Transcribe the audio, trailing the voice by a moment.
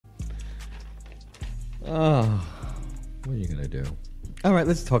Oh, what are you gonna do? All right,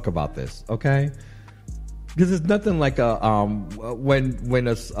 let's talk about this, okay? Because there's nothing like a when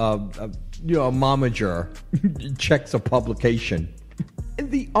a momager checks a publication in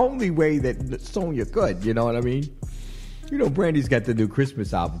the only way that Sonja could. You know what I mean? You know, Brandy's got the new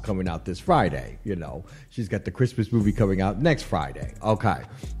Christmas album coming out this Friday. You know, she's got the Christmas movie coming out next Friday. Okay,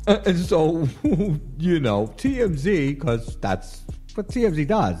 and so you know, TMZ, because that's what TMZ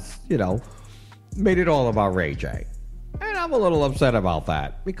does. You know, made it all about Ray J. And I'm a little upset about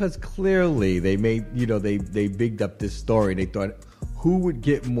that because clearly they made, you know, they bigged up this story and they thought, who would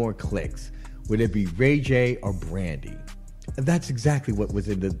get more clicks? Would it be Ray J or Brandy? And that's exactly what was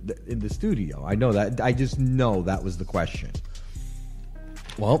in the studio. I know that. I just know that was the question.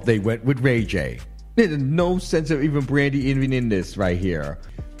 Well, they went with Ray J. There's no sense of even Brandy even in this right here.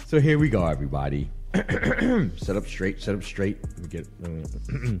 So here we go, everybody. Set up straight. Let me get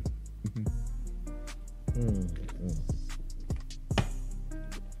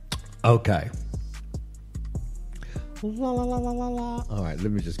Okay. La, la, la, la, la, la. All right,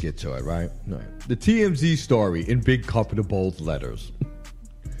 let me just get to it, right? All right. The TMZ story in big capital bold letters.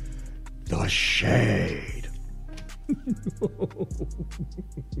 The shade.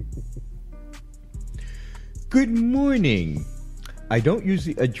 Good morning. I don't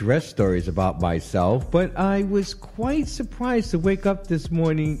usually address stories about myself, but I was quite surprised to wake up this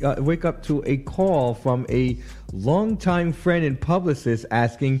morning, to a call from a longtime friend and publicist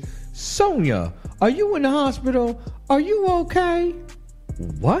asking, Sonja, are you in the hospital? Are you okay?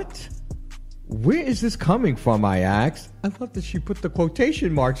 What? Where is this coming from, I asked. I love that she put the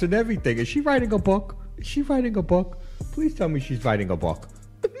quotation marks and everything. Is she writing a book? Please tell me she's writing a book.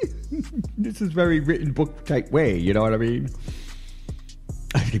 This is very written book type way, you know what I mean?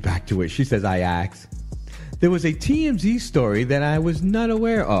 I'll get back to it. She says, I asked. There was a TMZ story that I was not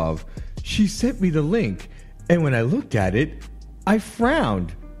aware of. She sent me the link, and when I looked at it, I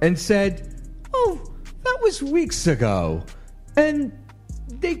frowned and said, oh, that was weeks ago. And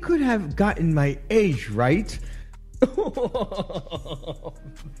they could have gotten my age right. Oh,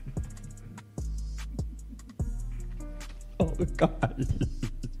 God.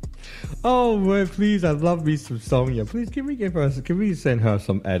 Oh, man, please, I love me some Sonja. Please, can we send her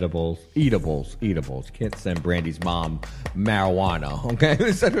some eatables. Can't send Brandy's mom marijuana, okay?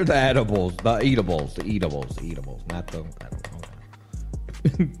 Let's send her the eatables, not the, I don't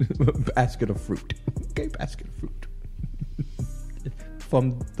know. Basket of fruit. Okay, basket of fruit.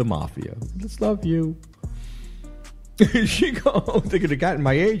 From the mafia. Just love you. She goes, they could have gotten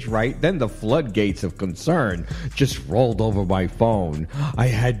my age right. Then the floodgates of concern just rolled over my phone. I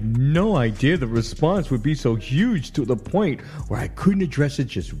had no idea the response would be so huge to the point where I couldn't address it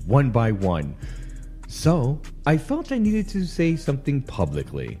just one by one. So I felt I needed to say something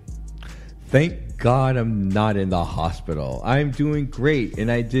publicly. Thank God I'm not in the hospital. I'm doing great, and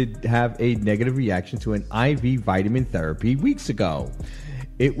I did have a negative reaction to an IV vitamin therapy weeks ago.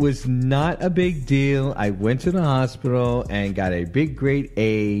 It was not a big deal. I went to the hospital and got a big grade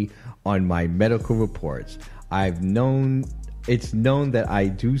A on my medical reports. It's known that I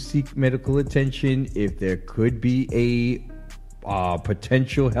do seek medical attention if there could be a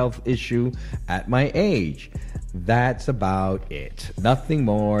potential health issue at my age. That's about it. Nothing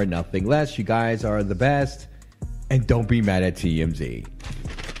more, nothing less. You guys are the best. And don't be mad at TMZ.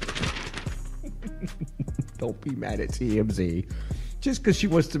 Don't be mad at TMZ. Just because she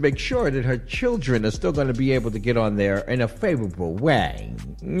wants to make sure that her children are still going to be able to get on there in a favorable way.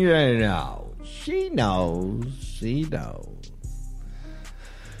 You know, she knows.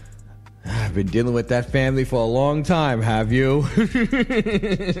 I've been dealing with that family for a long time, have you?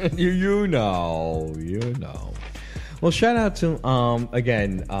 You know. Well, shout out to,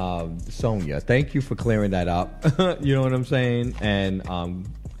 again, Sonja. Thank you for clearing that up. You know what I'm saying? And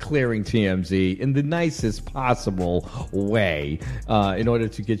clearing TMZ in the nicest possible way in order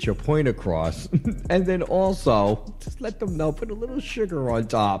to get your point across. And then also, just let them know, put a little sugar on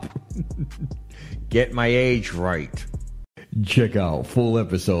top. Get my age right. Check out full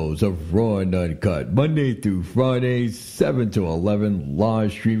episodes of Raw and Uncut Monday through Friday, 7 to 11,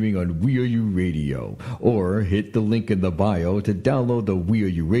 live streaming on We Are You Radio. Or hit the link in the bio to download the We Are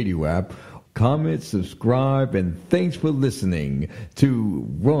You Radio app. Comment, subscribe, and thanks for listening to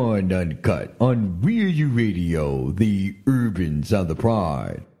Raw and Uncut on We Are You Radio, the Urban Sound of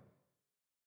Pride.